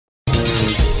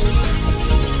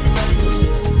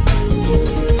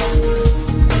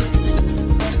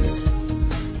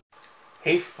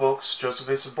folks, Joseph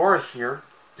A. Sobora here,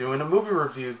 doing a movie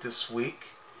review this week.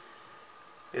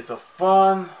 It's a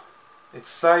fun,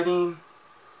 exciting,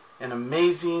 and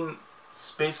amazing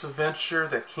space adventure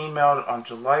that came out on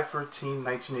July 13,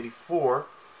 1984.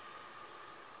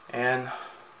 And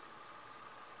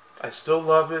I still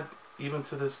love it, even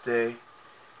to this day.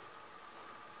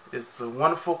 It's a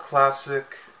wonderful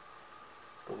classic,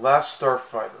 The Last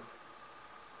Starfighter.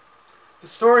 It's a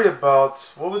story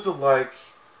about what was it like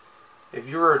if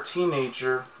you were a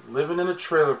teenager living in a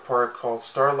trailer park called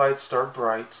Starlight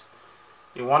Starbright.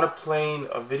 You want to play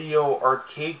a video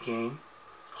arcade game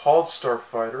called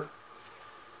Starfighter,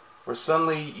 where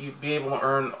suddenly you'd be able to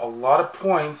earn a lot of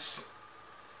points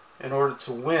in order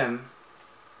to win,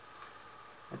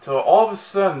 until all of a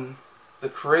sudden the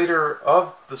creator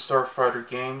of the Starfighter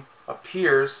game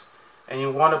appears and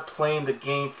you want to play the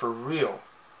game for real.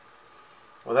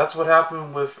 Well, that's what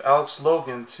happened with Alex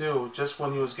Logan too, just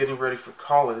when he was getting ready for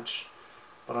college.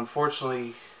 But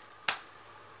unfortunately,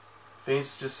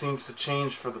 things just seems to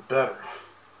change for the better.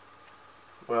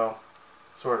 Well,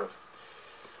 sort of.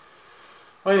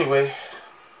 Well, anyway,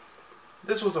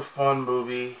 this was a fun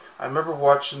movie. I remember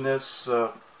watching this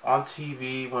on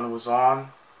TV when it was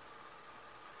on.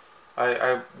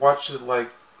 I watched it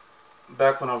like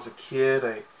back when I was a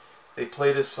kid. They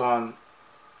played this on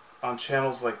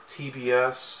channels like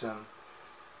TBS and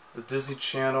the Disney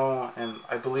Channel, and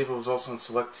I believe it was also on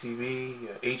Select TV,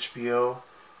 HBO.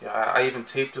 Yeah, I even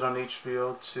taped it on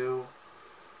HBO too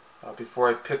before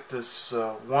I picked this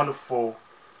wonderful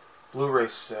Blu-ray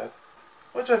set,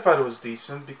 which I thought it was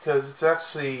decent because it's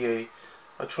actually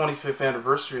a 25th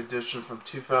anniversary edition from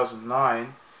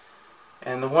 2009,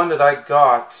 and the one that I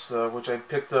got, which I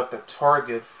picked up at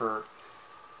Target for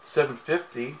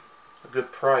 $7.50, a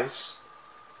good price.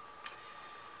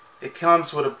 It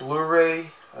comes with a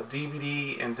Blu-ray, a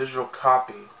DVD, and digital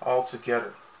copy all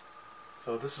together.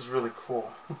 So this is really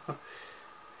cool.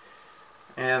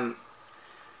 And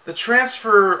the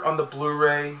transfer on the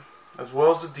Blu-ray as well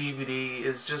as the DVD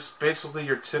is just basically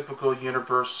your typical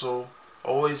Universal,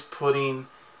 always putting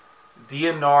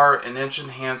DNR and edge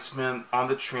enhancement on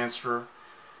the transfer,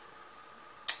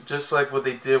 just like what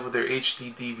they did with their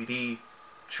HD DVD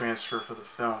transfer for the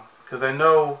film. Because I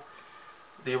know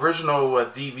the original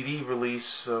DVD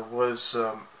release was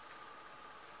a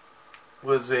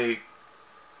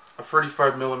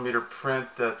 35mm print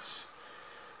that's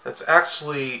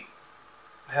actually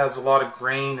has a lot of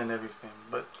grain and everything,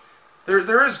 but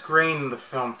there is grain in the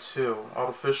film too,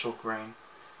 artificial grain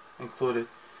included.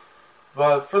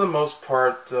 But for the most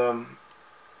part, some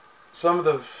of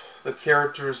the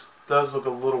characters does look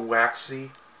a little waxy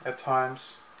at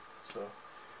times. So,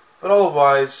 but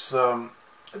otherwise,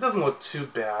 it doesn't look too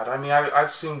bad. I mean,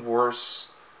 I've seen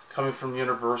worse coming from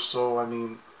Universal. I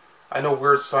mean, I know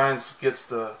Weird Science gets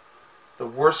the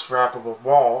worst rap of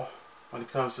all when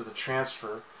it comes to the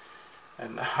transfer.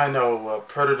 And I know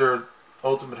Predator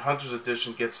Ultimate Hunter's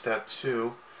Edition gets that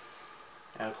too.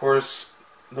 And of course,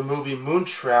 the movie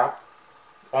Moontrap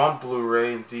on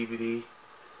Blu-ray and DVD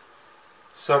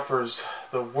suffers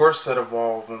the worst out of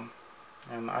all of them.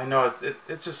 And I know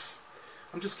it just...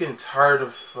 I'm just getting tired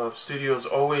of studios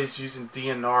always using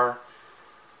DNR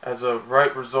as a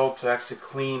right result to actually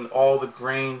clean all the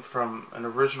grain from an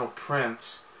original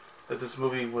print that this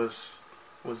movie was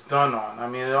done on. I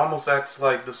mean, it almost acts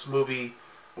like this movie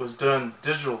was done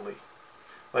digitally.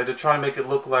 Like they're trying to make it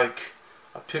look like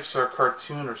a Pixar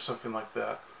cartoon or something like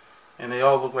that. And they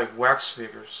all look like wax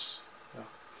figures. Yeah.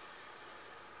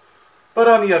 But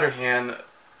on the other hand,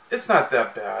 it's not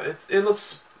that bad. It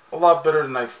looks a lot better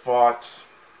than I thought.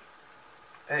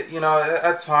 You know,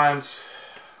 at times,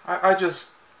 I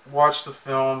just watch the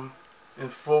film in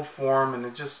full form, and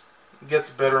it just gets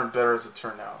better and better as it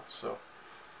turns out. So,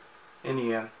 in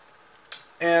the end,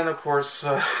 and of course,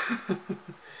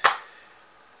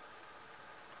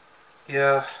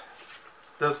 yeah,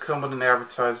 it does come with an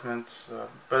advertisement,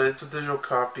 but it's a digital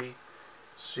copy.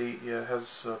 She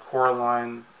has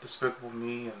Coraline, Despicable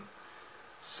Me, and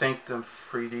Sanctum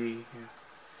 3D. Yeah.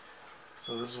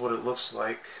 So this is what it looks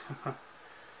like. And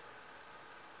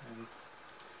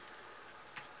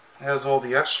it has all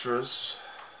the extras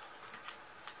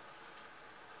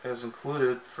as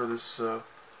included for this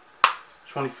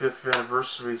 25th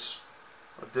anniversary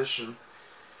edition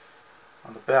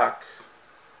on the back.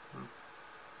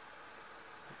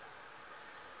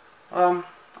 I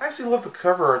actually love the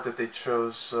cover art that they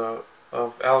chose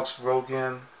of Alex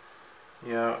Logan,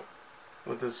 you know,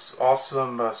 with this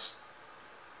awesome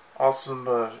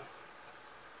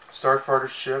Starfighter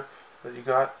ship that you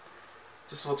got.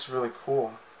 Just looks really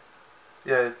cool.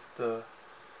 Yeah,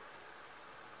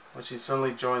 when she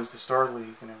suddenly joins the Star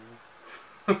League and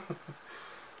everything.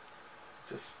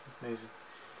 Just amazing.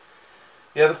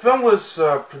 Yeah, the film was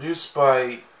produced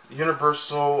by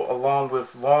Universal along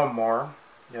with Longmire.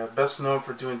 Yeah, best known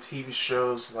for doing TV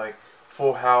shows like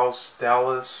Full House,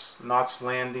 Dallas, Knots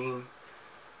Landing,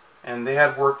 and they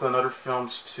had worked on other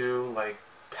films too, like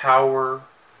Power,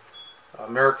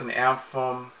 American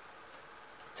Anthem,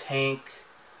 Tank,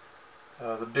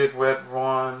 The Big Red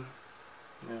Run,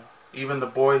 yeah, even The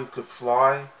Boy Who Could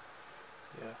Fly.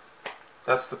 Yeah,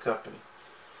 that's the company.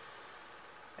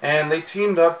 And they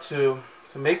teamed up to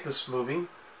make this movie.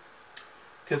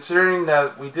 Considering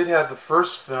that we did have the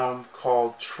first film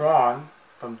called Tron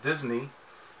from Disney,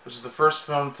 which is the first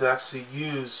film to actually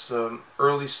use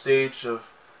early stage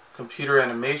of computer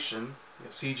animation,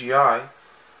 CGI,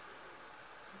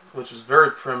 which was very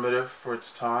primitive for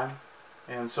its time,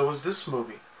 and so was this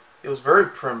movie. It was very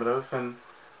primitive,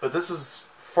 but this is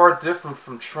far different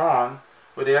from Tron,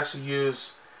 where they actually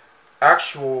use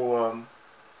actual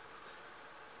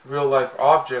real-life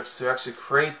objects to actually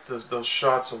create those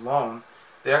shots alone.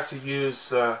 They actually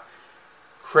use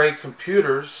Cray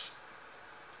computers,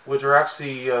 which are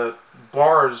actually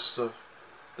bars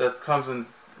that comes in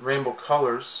rainbow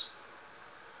colors.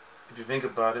 If you think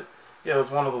about it, yeah, it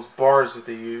was one of those bars that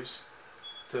they use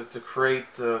to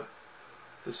create the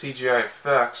CGI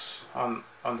effects on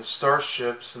the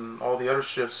starships and all the other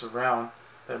ships around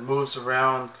that moves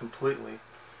around completely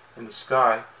in the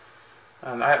sky.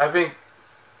 And I think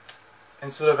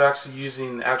instead of actually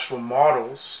using actual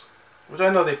models, which I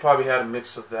know they probably had a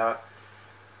mix of that.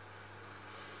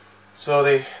 So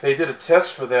they did a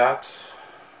test for that.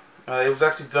 It was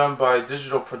actually done by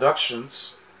Digital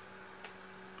Productions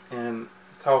in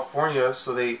California,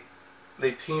 so they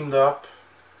teamed up.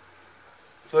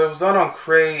 So it was done on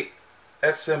Cray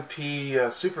XMP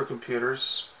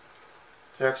supercomputers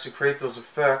to actually create those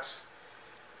effects.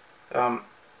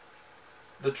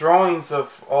 The drawings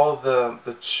of all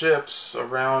the ships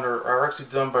around are actually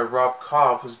done by Rob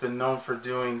Cobb, who's been known for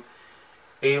doing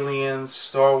Aliens,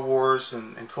 Star Wars,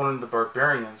 and Conan the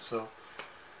Barbarian. So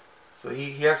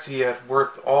he actually had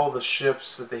worked all the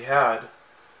ships that they had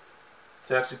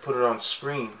to actually put it on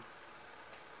screen.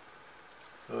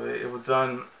 So it was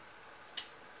done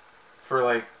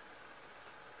for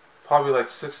probably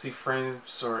 60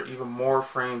 frames or even more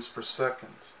frames per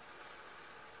second,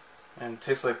 and it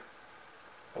takes a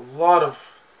lot of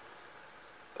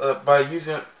by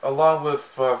using it along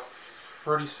with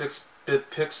 36-bit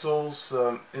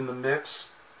pixels in the mix.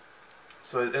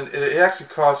 So it actually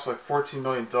cost $14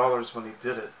 million when they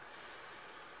did it.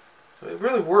 So it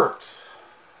really worked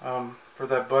for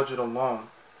that budget alone.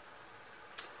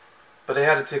 But they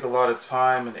had to take a lot of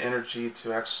time and energy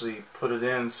to actually put it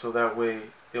in, so that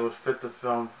way it would fit the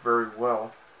film very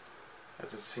well,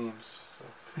 as it seems. So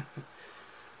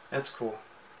that's cool.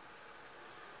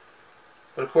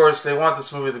 But of course, they want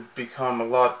this movie to become a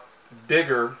lot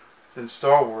bigger than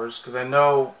Star Wars, because I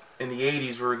know in the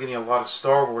 80s we were getting a lot of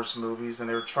Star Wars movies, and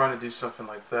they were trying to do something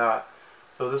like that.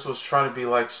 So this was trying to be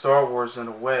like Star Wars in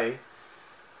a way,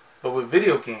 but with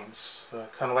video games,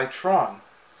 kind of like Tron.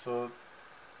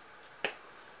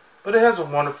 But it has a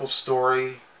wonderful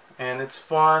story, and it's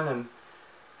fun, and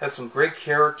has some great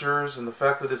characters, and the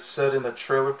fact that it's set in a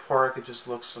trailer park, it just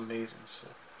looks amazing. So,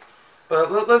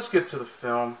 but let's get to the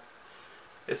film.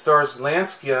 It stars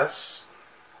Lance Guest,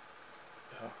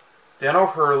 Dan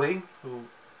O'Hurley, who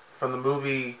from the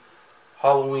movie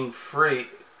Halloween Free,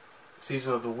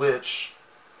 Season of the Witch.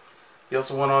 He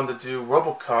also went on to do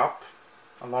RoboCop,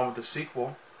 along with the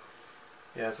sequel.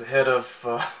 Yeah, as the head of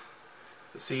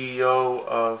the CEO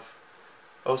of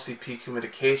OCP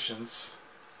Communications.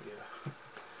 Yeah.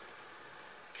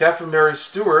 Catherine Mary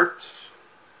Stewart,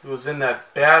 who was in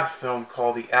that bad film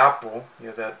called The Apple.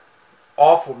 Yeah, that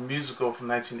awful musical from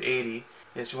 1980.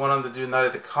 Yeah, she went on to do Night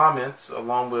at the Comet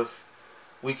along with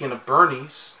Weekend at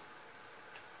Bernie's.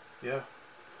 Yeah.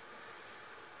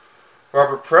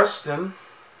 Robert Preston,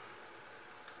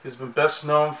 who's been best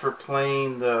known for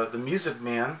playing the Music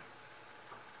Man,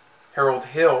 Harold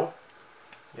Hill.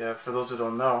 Yeah, for those who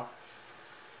don't know.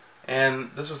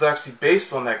 And this was actually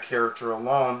based on that character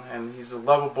alone, and he's a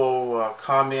lovable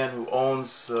con man who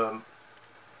owns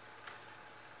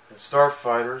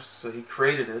Starfighter, so he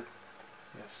created it.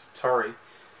 Yes, Atari.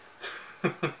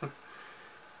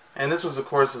 And this was, of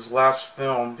course, his last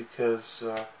film, because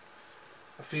a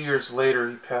few years later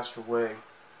he passed away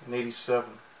in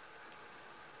 '87.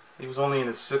 He was only in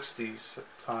his 60s at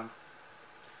the time.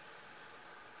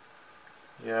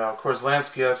 Yeah, of course,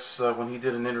 Lance Guest, when he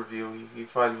did an interview, he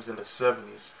thought he was in the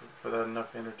 70s for that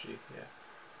enough energy.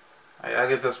 Yeah, I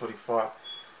guess that's what he thought.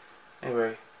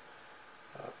 Anyway,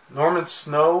 Norman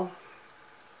Snow,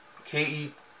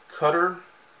 K.E. Kuter,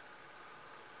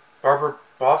 Barbara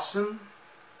Bosson,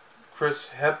 Chris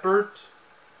Hebert,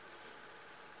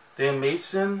 Dan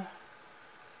Mason,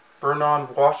 Vernon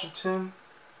Washington,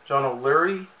 John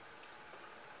O'Leary,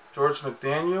 George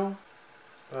McDaniel,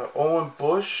 Owen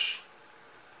Bush,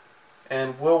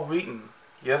 and Will Wheaton.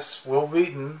 Yes, Will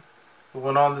Wheaton, who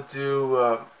went on to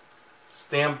do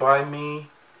Stand By Me,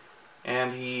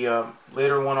 and he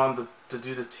later went on to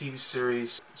do the TV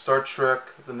series Star Trek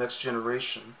The Next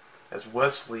Generation as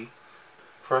Wesley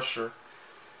Crusher.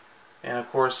 And of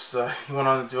course, he went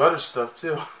on to do other stuff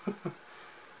too.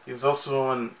 He was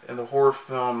also in the horror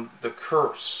film The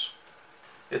Curse.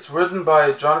 It's written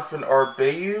by Jonathan R.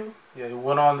 Bayou, who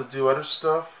went on to do other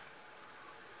stuff.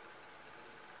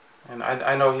 And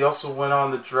I know he also went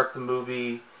on to direct the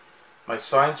movie My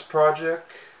Science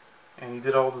Project, and he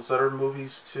did all those other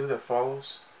movies too that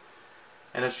follows.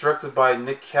 And it's directed by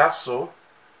Nick Castle,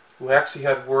 who actually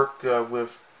had worked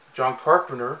with John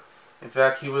Carpenter. In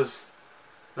fact, he was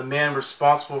the man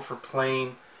responsible for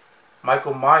playing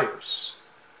Michael Myers.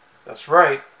 That's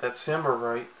right, that's him,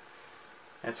 alright.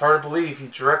 And it's hard to believe he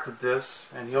directed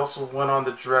this, and he also went on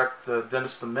to direct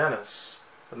Dennis the Menace,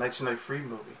 the 1993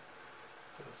 movie.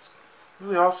 So it's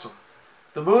really awesome.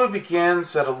 The movie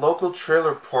begins at a local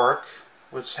trailer park,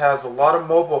 which has a lot of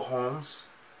mobile homes,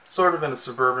 sort of in a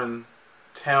suburban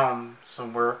town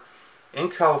somewhere, in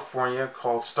California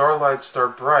called Starlight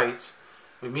Starbright.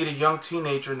 We meet a young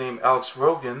teenager named Alex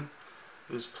Rogan,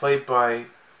 who's played by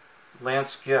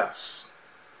Lance Guess.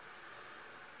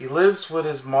 He lives with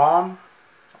his mom,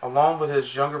 along with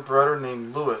his younger brother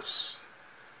named Lewis.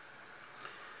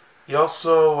 He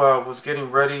also was getting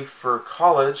ready for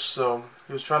college, so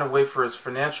he was trying to wait for his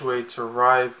financial aid to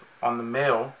arrive on the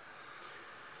mail,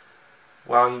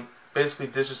 while he basically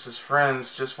ditches his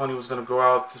friends just when he was going to go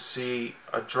out to see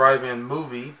a drive-in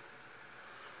movie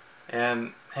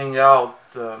and hang out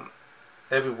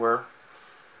everywhere,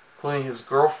 including his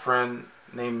girlfriend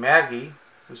named Maggie,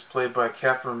 who's played by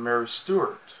Catherine Mary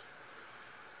Stewart,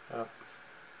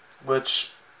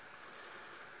 which,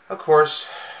 of course,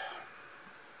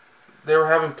 they were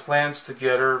having plans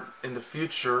together in the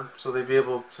future, so they'd be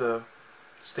able to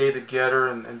stay together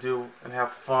and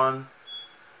have fun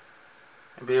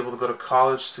and be able to go to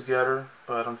college together.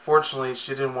 But unfortunately,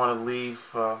 she didn't want to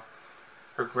leave her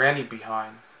granny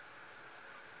behind,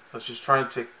 so she's trying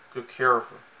to take good care of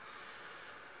her.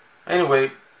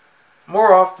 Anyway,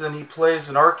 more often he plays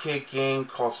an arcade game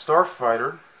called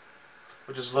Starfighter,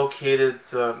 which is located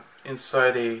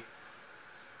inside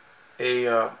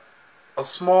a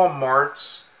small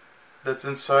mart that's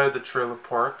inside the trailer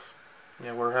park,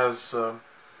 where it has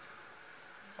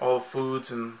all the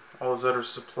foods and all those other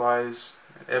supplies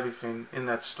and everything in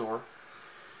that store.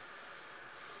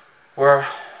 Where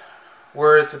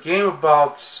it's a game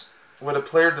about where the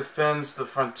player defends the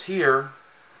frontier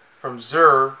from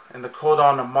Xur and the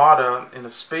Codon Armada in a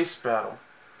space battle.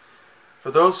 For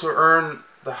those who earn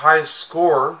the highest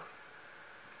score,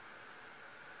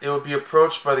 it will be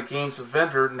approached by the game's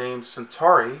vendor named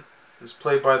Centauri, who's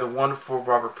played by the wonderful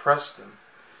Robert Preston,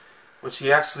 which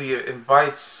he actually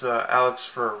invites Alex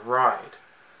for a ride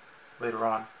later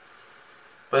on.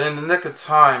 But in the nick of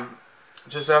time,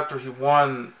 just after he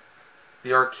won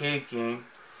the arcade game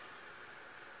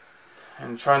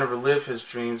and trying to relive his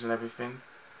dreams and everything,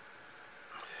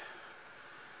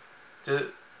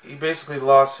 he basically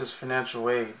lost his financial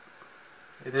aid.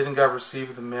 It didn't get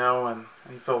received in the mail, and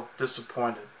he felt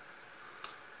disappointed.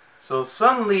 So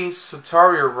suddenly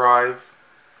Centauri arrived,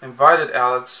 invited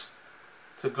Alex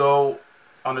to go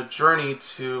on a journey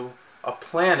to a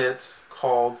planet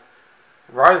called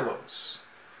Rylos.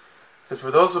 Because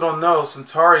for those who don't know,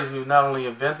 Centauri, who not only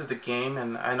invented the game,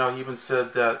 and I know he even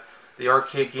said that the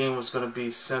arcade game was going to be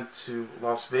sent to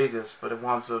Las Vegas, but it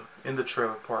winds up in the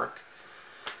trailer park.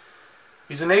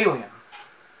 He's an alien.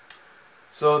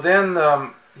 So then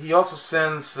he also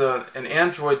sends an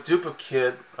android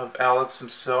duplicate of Alex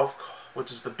himself,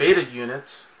 which is the beta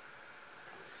unit.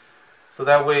 So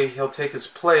that way he'll take his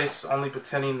place, only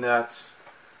pretending that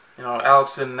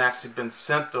Alex hadn't actually been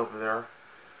sent over there.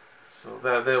 So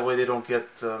that way they don't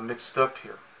get mixed up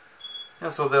here.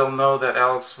 And so they'll know that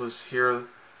Alex was here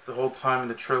the whole time in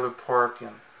the trailer park,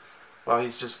 and while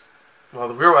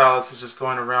the real Alex is just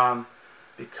going around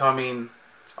becoming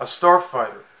a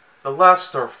starfighter, the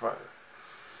last starfighter.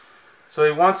 So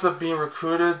he winds up being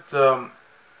recruited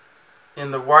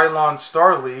in the Wheaton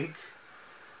Star League,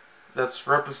 that's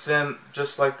represent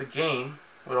just like the game,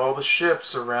 with all the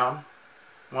ships around,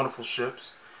 wonderful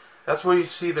ships. That's where you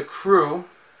see the crew,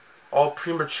 all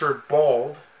premature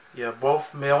bald,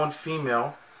 both male and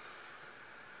female,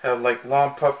 have like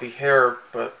long puffy hair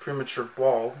but premature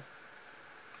bald,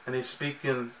 and they speak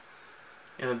in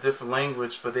a different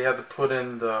language, but they had to put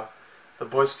in the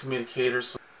voice communicators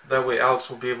so that way Alex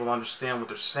will be able to understand what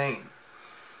they're saying,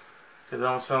 because they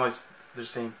don't sound like they're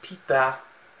saying pita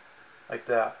like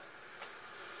that.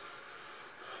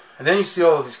 And then you see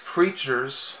all of these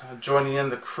creatures joining in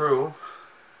the crew.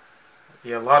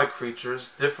 Yeah, a lot of creatures,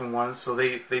 different ones, so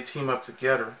they team up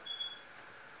together.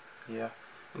 Yeah,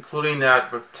 including that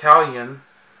battalion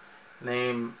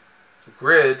named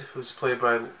Grid, who's played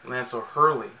by Lance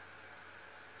O'Hurley.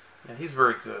 Yeah, he's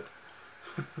very good.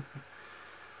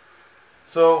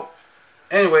 So,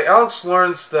 anyway, Alex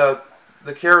learns that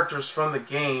the characters from the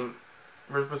game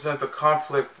represents a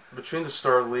conflict between the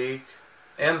Star League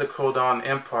and the Kodan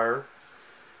Empire,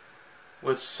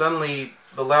 which suddenly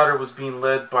the latter was being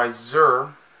led by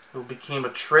Zur, who became a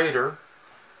traitor,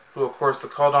 who of course the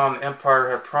Kodan Empire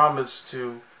had promised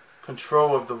to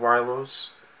control of the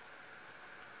Rylos.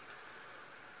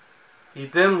 He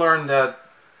then learned that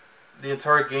the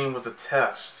entire game was a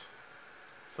test,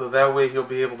 so that way he'll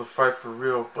be able to fight for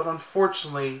real. But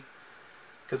unfortunately,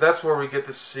 because that's where we get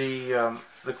to see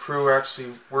the crew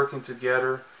actually working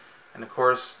together, and of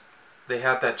course they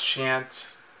had that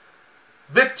chant,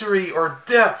 "Victory or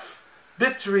death!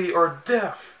 Victory or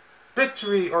death!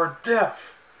 Victory or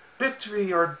death!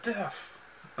 Victory or death!"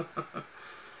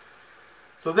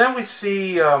 So then we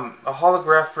see a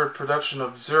holographic production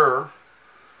of Zur.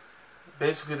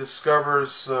 Basically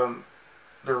discovers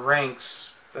their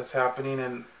ranks that's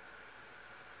happening,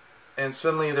 and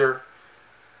suddenly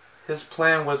his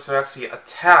plan was to actually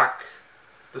attack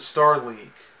the Star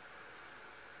League,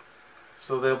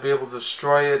 so they'll be able to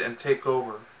destroy it and take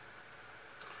over.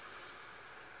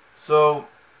 So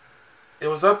it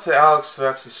was up to Alex to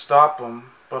actually stop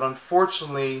him, but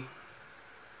unfortunately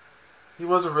he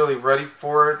wasn't really ready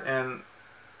for it, and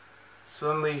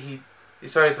suddenly he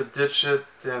decided to ditch it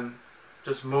and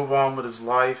just move on with his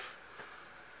life,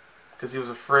 because he was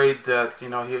afraid that, you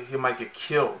know, he might get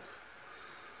killed.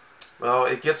 Well,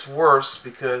 it gets worse,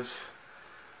 because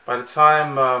by the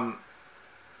time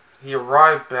he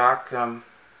arrived back,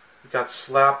 he got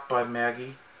slapped by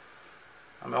Maggie,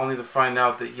 only to find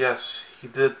out that yes, he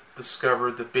did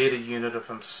discover the beta unit of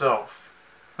himself.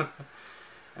 And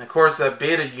of course that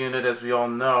beta unit, as we all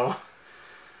know,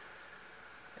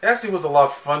 actually was a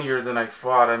lot funnier than I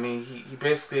thought. I mean, he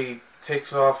basically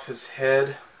takes off his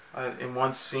head in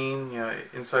one scene, you know,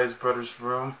 inside his brother's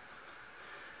room,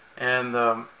 and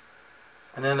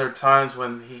then there are times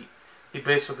when he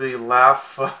basically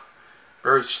laughed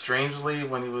very strangely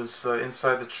when he was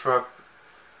inside the truck,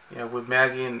 you know, with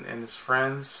Maggie and his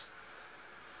friends.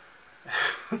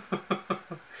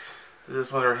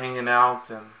 Just when they're hanging out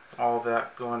and all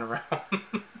that going around.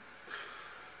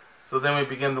 So then we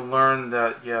begin to learn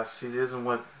that yes, he isn't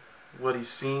what he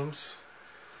seems.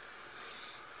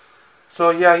 So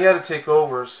yeah, he had to take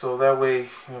over, so that way,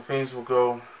 you know, things will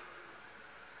go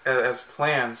as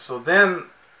planned. So then,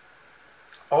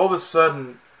 all of a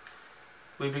sudden,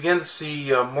 we begin to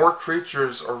see more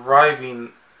creatures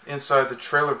arriving inside the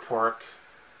trailer park,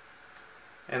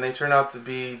 and they turn out to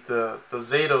be the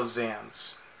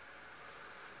Zato-Zans.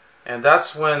 And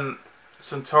that's when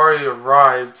Centauri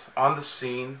arrived on the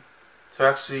scene to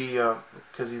actually,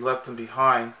 because he left them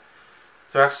behind,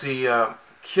 to actually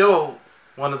kill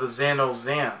one of the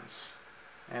Zato-Zans,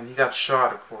 and he got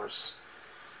shot, of course.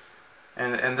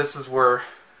 And this is where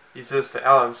he says to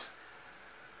Alex,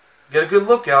 "Get a good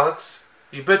look, Alex.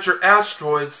 You bet your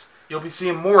asteroids you'll be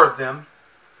seeing more of them."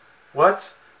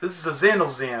 "What? This is a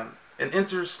Zato-Zan, an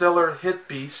interstellar hit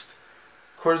beast,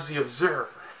 courtesy of Zur."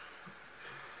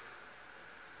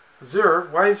 "Zur?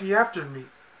 Why is he after me?"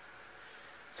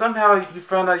 "Somehow you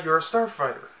found out you're a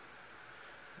Starfighter.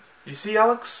 You see,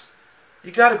 Alex?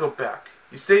 You gotta go back.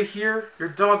 You stay here, you're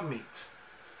dog meat.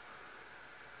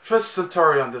 Trust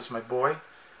Centauri on this, my boy,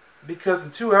 because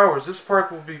in 2 hours this park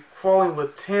will be crawling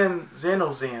with 10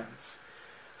 Zato-Zans.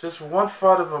 Just for one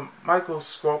thought of a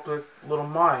microscopic little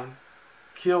mind,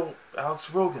 kill Alex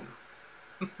Rogan."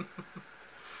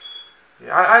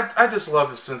 Yeah, I just love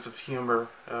his sense of humor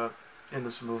in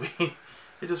this movie.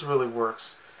 It just really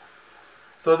works.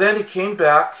 So then he came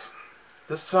back.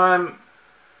 This time,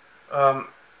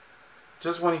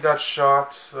 just when he got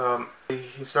shot,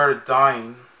 he started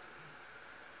dying.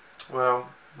 Well,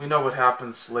 we know what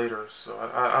happens later, so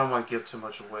I don't want to give too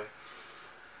much away.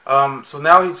 So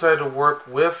now he decided to work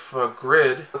with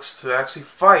Grid to actually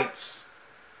fight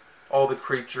all the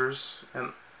creatures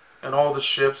and all the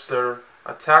ships that are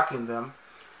attacking them.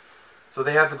 So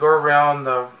they had to go around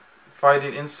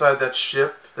fighting inside that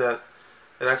ship that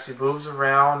actually moves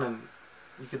around, and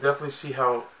you can definitely see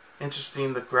how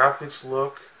interesting the graphics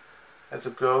look as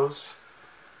it goes.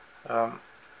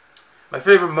 My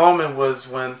favorite moment was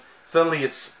when suddenly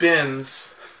it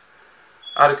spins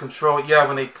out of control. Yeah,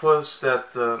 when they push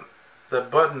that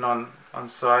button on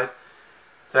side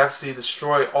to actually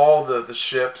destroy all the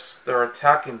ships that are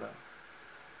attacking them.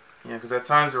 You know, because at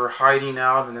times they were hiding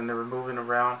out and then they were moving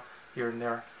around here and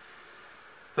there.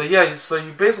 So yeah, so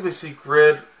you basically see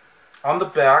Grid on the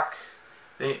back,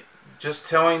 just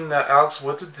telling Alex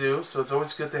what to do. So it's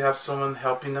always good to have someone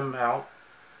helping them out.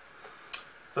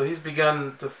 So he's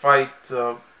begun to fight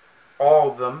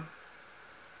all of them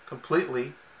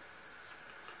completely,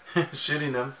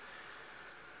 shooting them,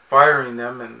 firing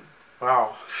them, and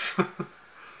wow,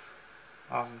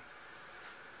 awesome.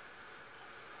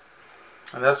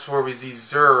 And that's where we see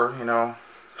Zur, you know,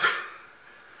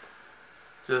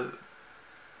 just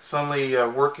suddenly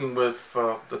working with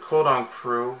the Codon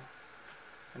crew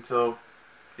until,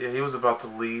 yeah, he was about to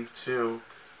leave too.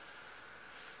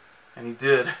 And he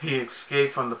did. He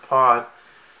escaped from the pod.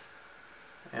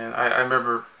 And I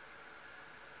remember,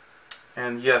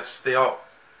 and yes, they all,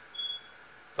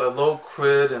 Low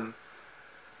Quid and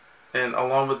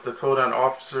along with the Codon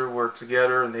officer were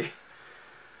together, and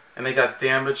they got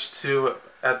damaged too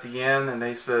at the end, and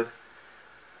they said,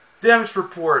 "Damage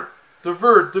report,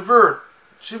 divert, divert.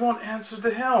 She won't answer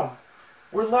the helm.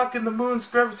 We're locked in the moon's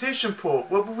gravitation pull.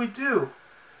 What will we do?"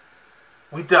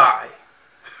 "We die."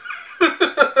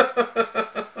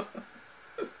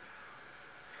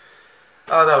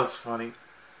 Oh, that was funny.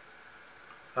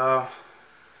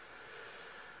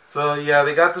 So yeah,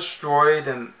 they got destroyed,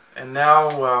 and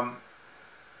now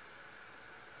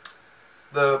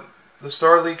the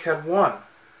Star League had won.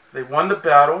 They won the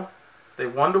battle. They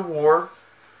won the war.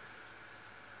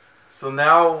 So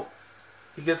now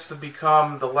he gets to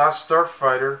become the last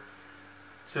Starfighter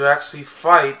to actually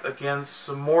fight against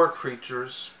some more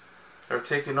creatures that are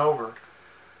taking over.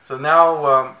 So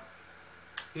now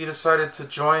he decided to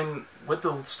join with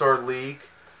the Star League.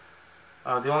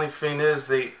 The only thing is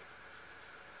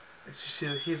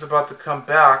he's about to come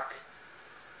back,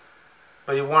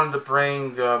 but he wanted to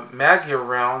bring Maggie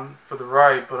around for the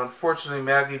ride, but unfortunately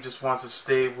Maggie just wants to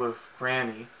stay with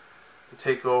Granny to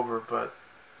take over. But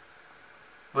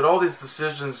with all these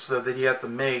decisions that he had to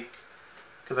make,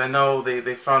 because I know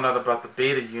they found out about the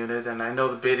beta unit, and I know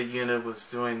the beta unit was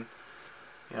doing,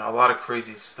 you know, a lot of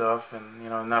crazy stuff, and, you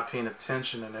know, not paying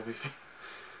attention and everything.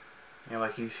 You know,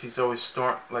 like he's always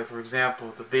like, for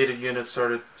example, the beta unit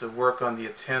started to work on the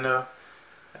antenna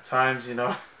at times, you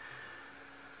know,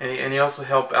 and he also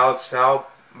helped Alex out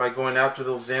by going after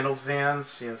those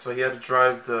Xanozans. You know, so he had to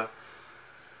drive the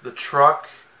truck,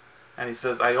 and he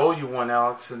says, "I owe you one,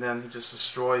 Alex," and then he just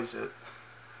destroys it.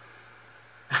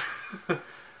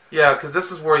 Yeah, because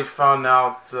this is where he found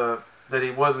out that he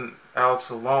wasn't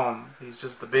Alex alone. He's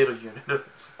just the beta unit of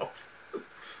himself.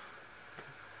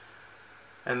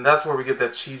 And that's where we get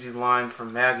that cheesy line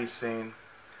from Maggie saying,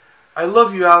 "I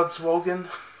love you, Alex Wogan."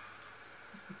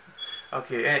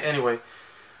 Okay, anyway.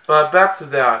 But back to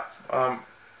that.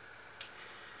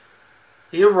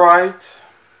 He arrived.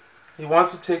 He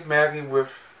wants to take Maggie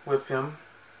with him.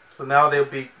 So now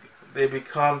they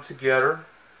become together,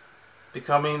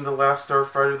 becoming the last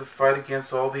Starfighter to fight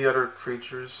against all the other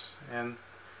creatures. And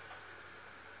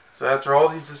so after all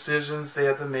these decisions they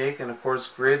had to make, and of course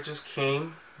Grid just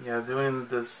came, yeah, doing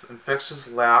this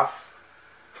infectious laugh.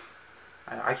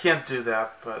 I can't do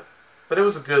that, but it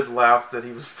was a good laugh that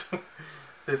he was doing.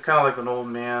 So he's kind of like an old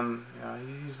man. You know,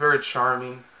 he's very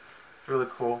charming. It's really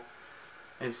cool.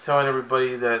 And he's telling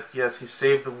everybody that yes, he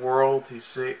saved the world. He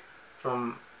saved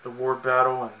from the war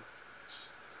battle and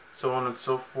so on and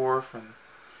so forth. And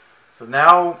so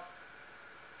now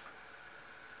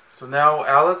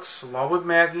Alex, along with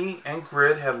Maggie and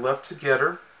Grid, had left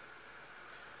together.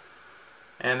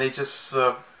 And they just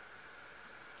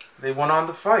they went on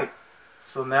to fight.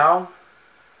 So now,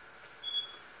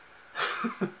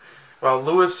 while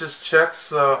Lewis just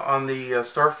checks on the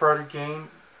Starfighter game,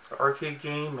 the arcade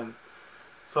game, and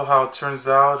so how it turns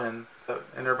out, and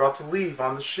they're about to leave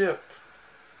on the ship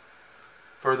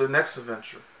for their next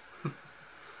adventure.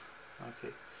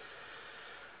 Okay.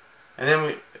 And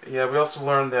then we also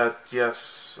learned that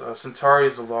yes, Centauri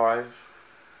is alive.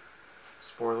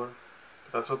 Spoiler.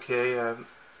 That's okay.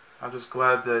 I'm just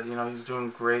glad that, you know, he's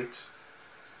doing great.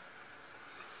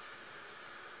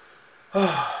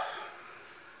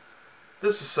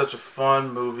 This is such a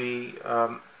fun movie.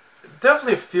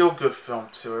 Definitely a feel-good film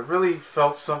too. It really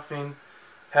felt something.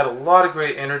 Had a lot of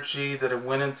great energy that it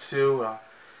went into.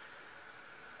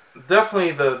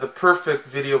 Definitely the perfect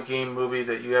video game movie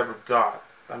that you ever got.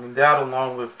 I mean, that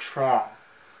along with Tron.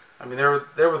 I mean, they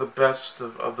were the best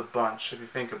of the bunch, if you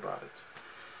think about it.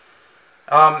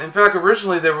 In fact,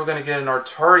 originally they were going to get an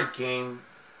Atari game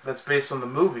that's based on the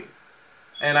movie.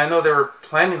 And I know they were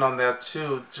planning on that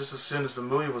too, just as soon as the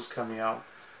movie was coming out.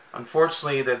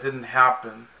 Unfortunately, that didn't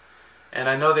happen. And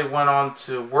I know they went on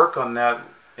to work on that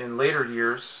in later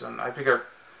years. And I think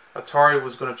Atari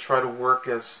was going to try to work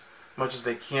as much as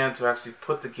they can to actually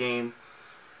put the game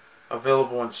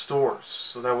available in stores,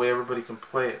 so that way everybody can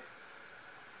play it.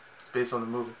 It's based on the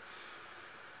movie.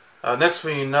 Next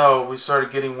thing you know, we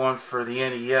started getting one for the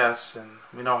NES, and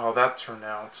we know how that turned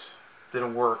out.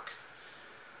 Didn't work.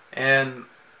 And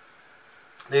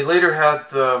they later had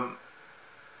the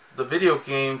video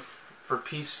game for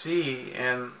PC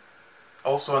and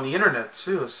also on the internet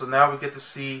too. So now we get to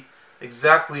see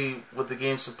exactly what the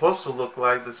game's supposed to look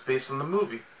like that's based on the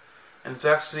movie. And it's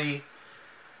actually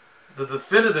the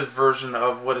definitive version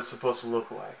of what it's supposed to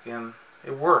look like. And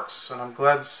it works. And I'm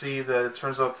glad to see that it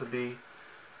turns out to be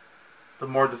the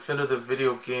more definitive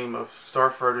video game of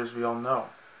Starfighter as we all know.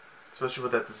 Especially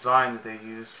with that design that they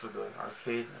used for the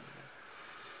arcade and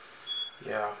everything.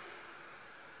 Yeah.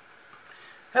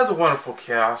 It has a wonderful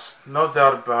cast, no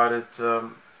doubt about it.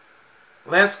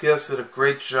 Lance Guest did a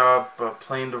great job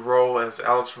playing the role as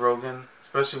Alex Rogan,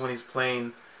 especially when he's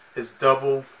playing his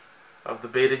double of the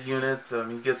beta unit.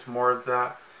 He gets more of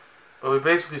that. But we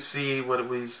basically see what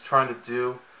he's trying to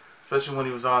do, especially when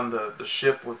he was on the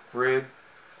ship with Greg,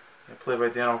 played by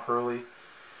Daniel Hurley.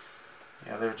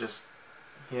 Yeah, they're just,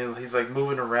 he's like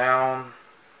moving around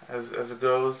as it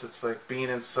goes. It's like being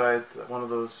inside one of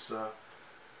those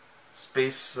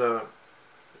space,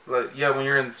 when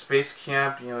you're in space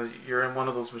camp, you're in one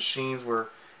of those machines where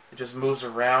it just moves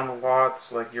around a lot.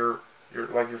 It's like you're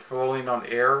floating on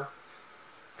air.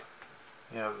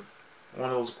 One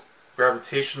of those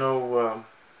gravitational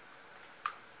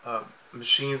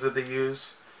machines that they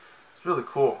use. It's really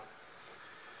cool.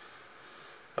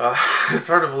 It's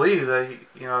hard to believe that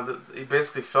he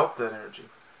basically felt that energy.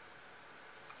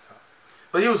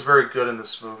 But he was very good in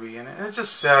this movie, and it's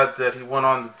just sad that he went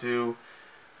on to do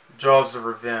Jaws: The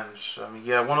Revenge. I mean,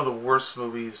 one of the worst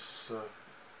movies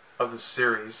of the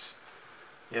series.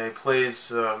 He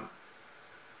plays a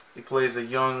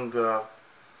young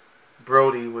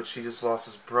Brody, which he just lost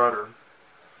his brother.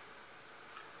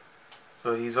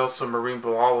 So he's also a marine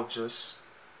biologist.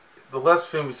 The less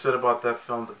film we said about that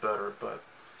film, the better.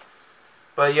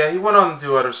 But yeah, he went on to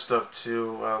do other stuff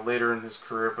too later in his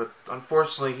career. But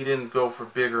unfortunately, he didn't go for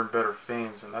bigger and better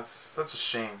things, and that's such a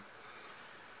shame.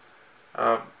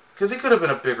 Because he could have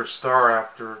been a bigger star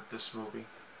after this movie,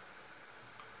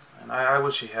 and I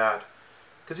wish he had,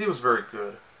 because he was very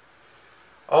good.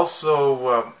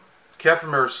 Also,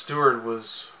 Catherine Mary Stewart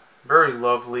was very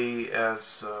lovely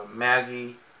as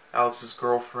Maggie, Alex's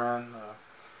girlfriend.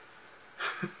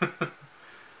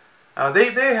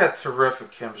 They had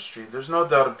terrific chemistry. There's no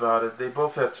doubt about it. They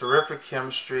both had terrific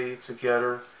chemistry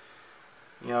together.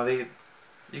 You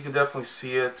can definitely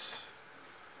see it.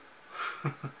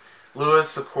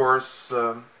 Lewis, of course,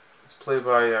 is played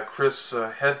by Chris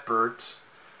Hebert.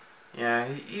 Yeah,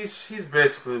 he's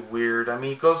basically weird. I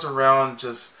mean, he goes around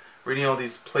just reading all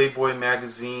these Playboy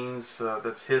magazines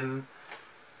that's hidden,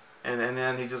 and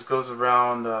then he just goes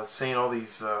around saying all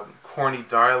these corny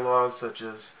dialogues such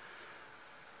as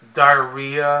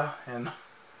diarrhea and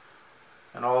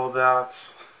all of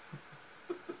that.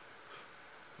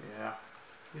 Yeah,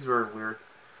 he's very weird.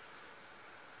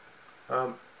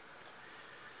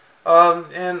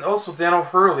 And also Daniel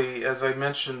Hurley, as I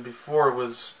mentioned before,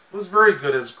 was very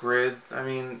good as Grid. I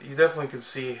mean, you definitely can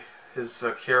see his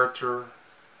character.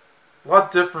 A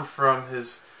lot different from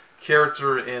his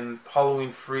character in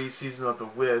Halloween Free Season of the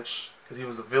Witch, because he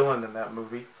was a villain in that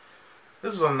movie.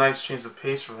 This was a nice change of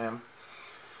pace for him.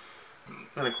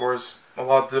 And of course, a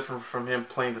lot different from him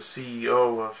playing the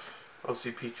CEO of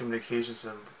OCP Communications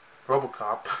and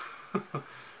RoboCop.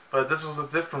 But this was a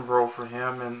different role for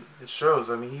him, and it shows.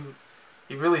 I mean,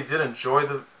 he really did enjoy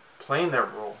playing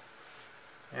that role,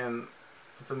 and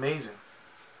it's amazing.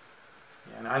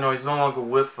 And I know he's no longer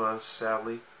with us,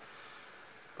 sadly,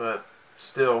 but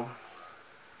still,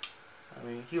 I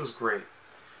mean, he was great.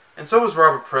 And so was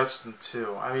Robert Preston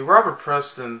too. I mean, Robert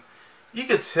Preston, you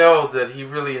could tell that he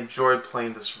really enjoyed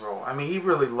playing this role. I mean, he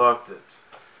really loved it.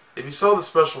 If you saw the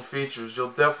special features, you'll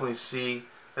definitely see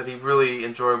that he really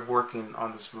enjoyed working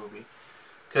on this movie.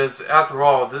 Because, after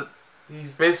all,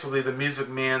 he's basically the music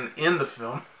man in the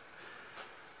film.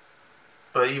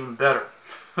 But even better.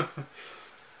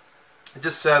 It's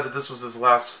just sad that this was his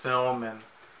last film, and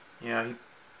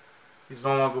he's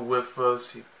no longer with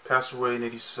us. He passed away in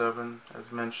 '87,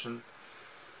 as mentioned.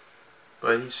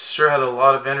 but he sure had a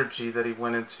lot of energy that he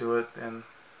went into it, and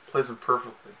plays him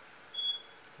perfectly.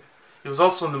 He was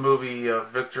also in the movie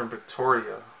Victor and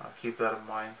Victoria. I'll keep that in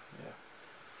mind.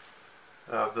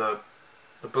 Yeah.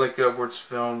 The Blake Edwards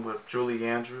film with Julie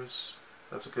Andrews.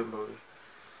 That's a good movie.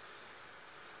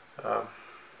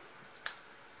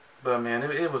 But man,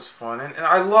 it was fun, and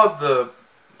I love the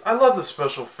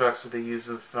special effects that they used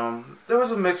in the film. There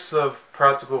was a mix of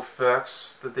practical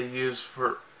effects that they used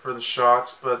for the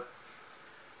shots, but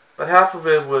half of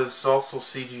it was also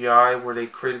CGI, where they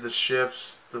created the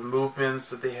ships, the movements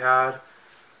that they had.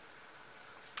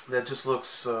 That just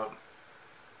looks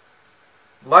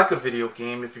like a video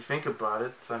game if you think about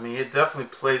it. I mean, it definitely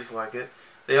plays like it.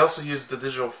 They also used the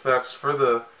digital effects for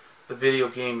the video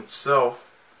game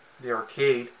itself, the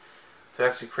arcade, to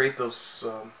actually create those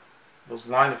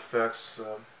line effects,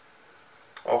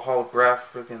 all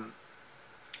holographic, and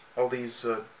all these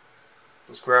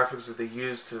those graphics that they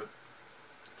used to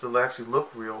actually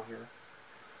look real here.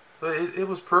 So it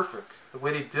was perfect the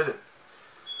way they did it.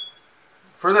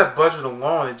 For that budget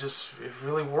alone, it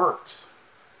really worked.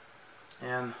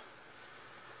 And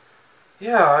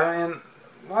yeah, I mean,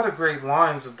 a lot of great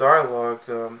lines of dialogue,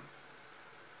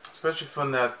 especially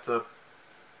from that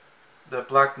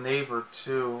black neighbor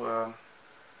too.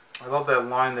 I love that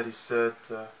line that he said,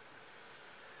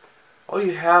 all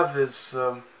you have is,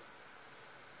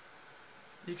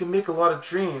 you can make a lot of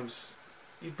dreams.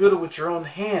 You build it with your own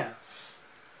hands.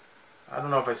 I don't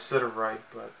know if I said it right,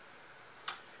 but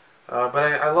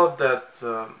I love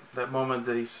that moment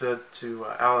that he said to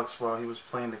Alex while he was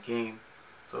playing the game.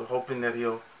 So hoping that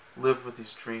he'll live with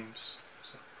these dreams.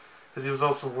 Because he was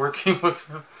also working with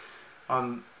him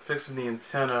on fixing the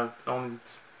antenna, only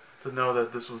to know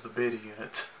that this was the beta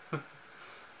unit.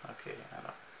 Okay, I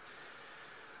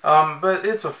know. But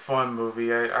it's a fun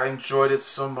movie. I enjoyed it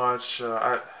so much.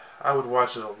 I would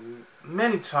watch it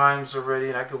many times already,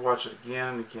 and I could watch it again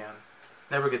and again.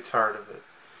 Never get tired of it.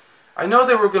 I know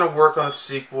they were going to work on a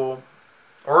sequel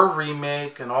or a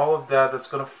remake and all of that that's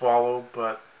going to follow,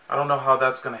 but I don't know how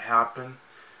that's going to happen.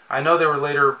 I know they were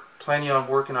later planning on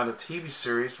working on a TV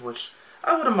series, which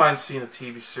I wouldn't mind seeing a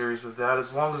TV series of that,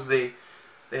 as long as they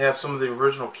have some of the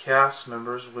original cast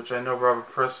members, which I know Robert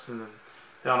Preston and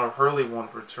Donald Hurley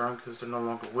won't return because they're no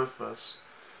longer with us.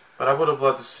 But I would have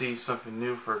loved to see something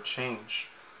new for a change.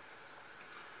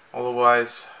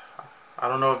 Otherwise, I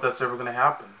don't know if that's ever going to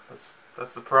happen.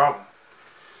 That's the problem.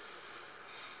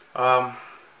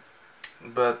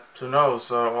 But who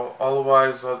knows?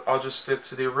 Otherwise, I'll just stick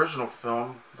to the original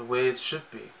film the way it should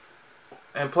be.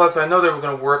 And plus, I know they were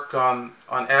going to work on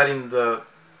adding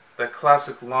that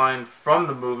classic line from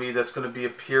the movie that's going to be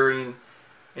appearing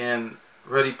in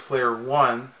Ready Player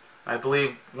One. I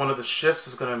believe one of the ships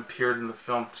is going to appear in the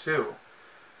film too.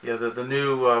 Yeah, the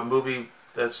new movie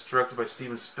that's directed by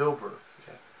Steven Spielberg.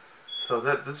 Yeah. So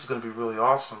this is going to be really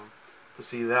awesome to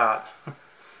see that. Yeah,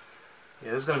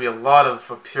 there's going to be a lot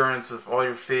of appearance of all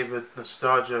your favorite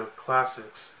nostalgia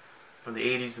classics from the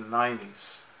 80s and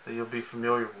 90s that you'll be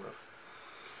familiar with.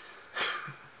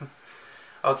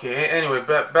 Okay, anyway,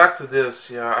 back to this.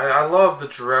 Yeah, I love the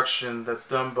direction that's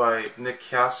done by Nick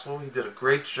Castle. He did a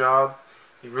great job.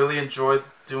 He really enjoyed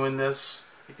doing this.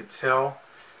 You could tell.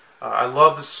 I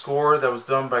love the score that was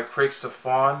done by Craig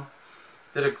Stefan.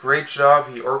 Did a great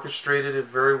job. He orchestrated it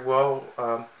very well.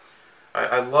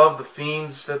 I love the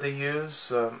themes that they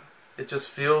use. It just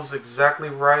feels exactly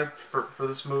right for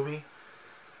this movie.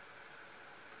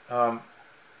 Yeah,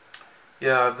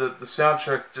 the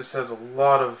soundtrack just has a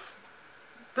lot of...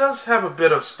 does have a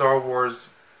bit of Star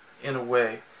Wars in a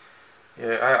way.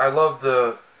 Yeah, I love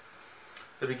the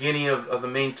beginning of the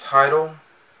main title.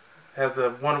 Has a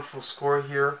wonderful score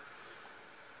here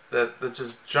that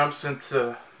just jumps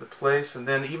into the place, and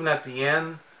then even at the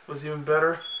end was even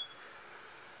better,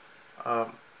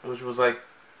 which was like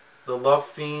the love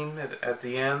theme at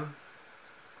the end.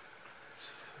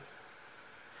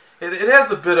 It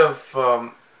has a bit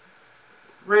of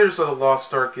Raiders of the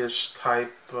Lost Ark-ish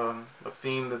type a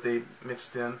theme that they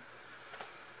mixed in,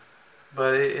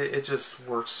 but it just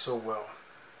works so well.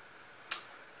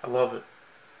 I love it.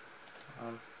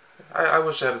 I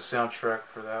wish I had a soundtrack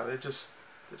for that. It just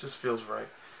feels right.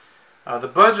 The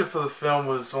budget for the film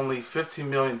was only $15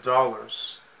 million,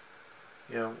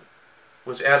 you know,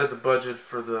 which added the budget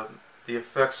for the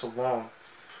effects alone.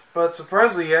 But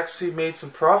surprisingly, it actually made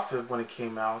some profit when it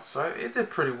came out, so it did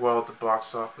pretty well at the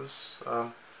box office,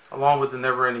 along with The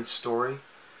Never-Ending Story.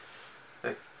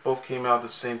 They both came out at the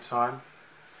same time.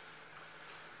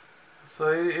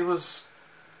 So it was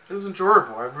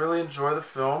enjoyable. I really enjoyed the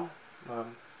film.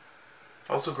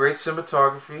 Also great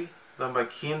cinematography done by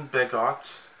Kian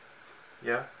Begot.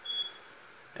 Yeah.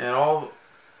 and all.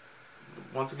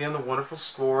 Once again, the wonderful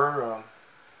score,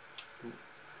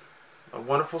 a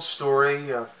wonderful story,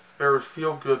 a very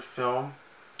feel-good film.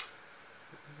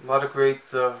 A lot of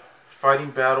great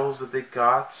fighting battles that they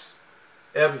got.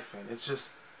 Everything. It's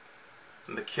just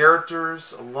the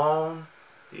characters alone,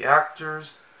 the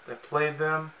actors that played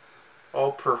them,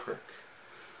 all perfect.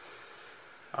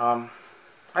 I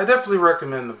definitely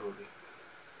recommend the movie.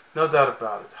 No doubt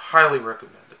about it. Highly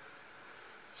recommend it.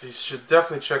 So you should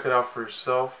definitely check it out for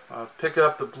yourself. Pick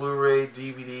up the Blu-ray,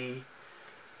 DVD,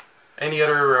 any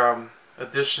other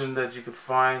edition that you can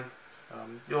find.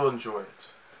 You'll enjoy it.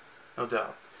 No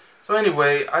doubt. So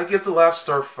anyway, I give The Last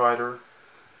Starfighter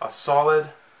a solid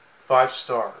 5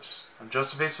 stars. I'm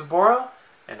Joseph A. Sobora,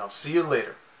 and I'll see you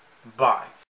later. Bye.